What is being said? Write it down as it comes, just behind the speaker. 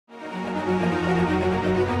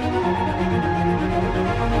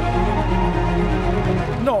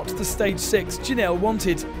stage 6 Giniel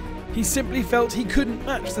wanted. He simply felt he couldn't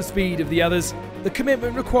match the speed of the others. The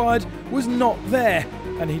commitment required was not there,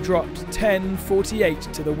 and he dropped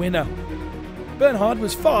 10:48 to the winner. Bernhard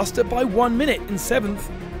was faster by 1 minute in 7th.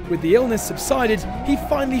 With the illness subsided, he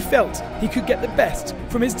finally felt he could get the best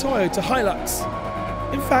from his Toyota Hilux.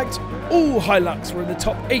 In fact, all Hilux were in the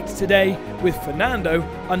top 8 today, with Fernando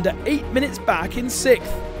under 8 minutes back in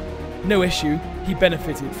 6th. No issue, he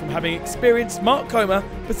benefited from having experienced Mark Coma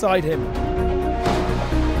beside him.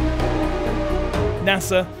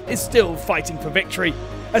 Nasser is still fighting for victory.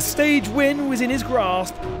 A stage win was in his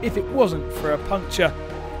grasp if it wasn't for a puncture.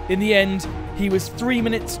 In the end, he was 3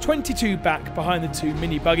 minutes 22 back behind the 2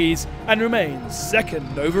 mini buggies and remains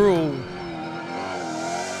 2nd overall.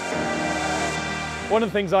 One of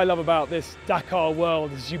the things I love about this Dakar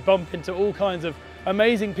world is you bump into all kinds of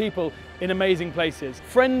amazing people in amazing places.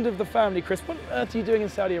 Friend of the family, Chris, what on earth are you doing in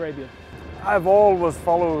Saudi Arabia? I've always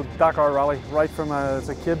followed Dakar Rally right from as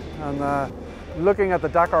a kid, and looking at the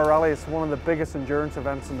Dakar Rally, it's one of the biggest endurance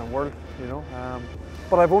events in the world, you know.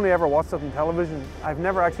 But I've only ever watched it on television. I've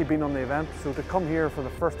never actually been on the event, so to come here for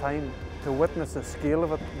the first time, to witness the scale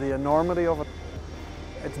of it, the enormity of it,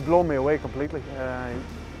 it's blown me away completely.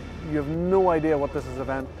 You have no idea what this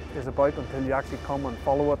event is about until you actually come and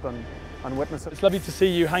follow it and witness it. It's lovely to see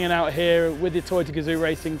you hanging out here with your Toyota Gazoo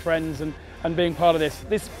racing friends and being part of this.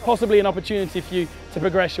 This is possibly an opportunity for you to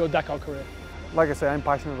progress your Dakar career. Like I say, I'm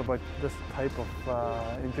passionate about this type of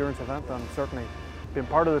endurance event, and certainly being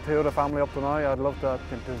part of the Toyota family up to now, I'd love to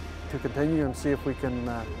continue and see if we can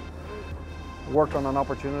work on an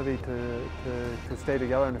opportunity to stay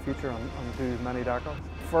together in the future and do many Dakars.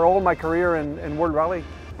 For all my career in World Rally,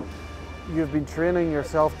 you've been training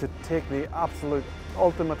yourself to take the absolute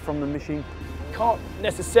ultimate from the machine. You can't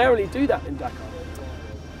necessarily do that in Dakar.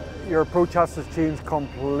 Your approach has to change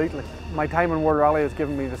completely. My time in World Rally has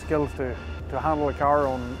given me the skills to handle a car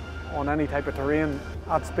on any type of terrain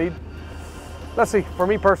at speed. Let's see, for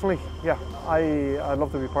me personally, yeah, I'd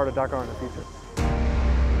love to be part of Dakar in the future.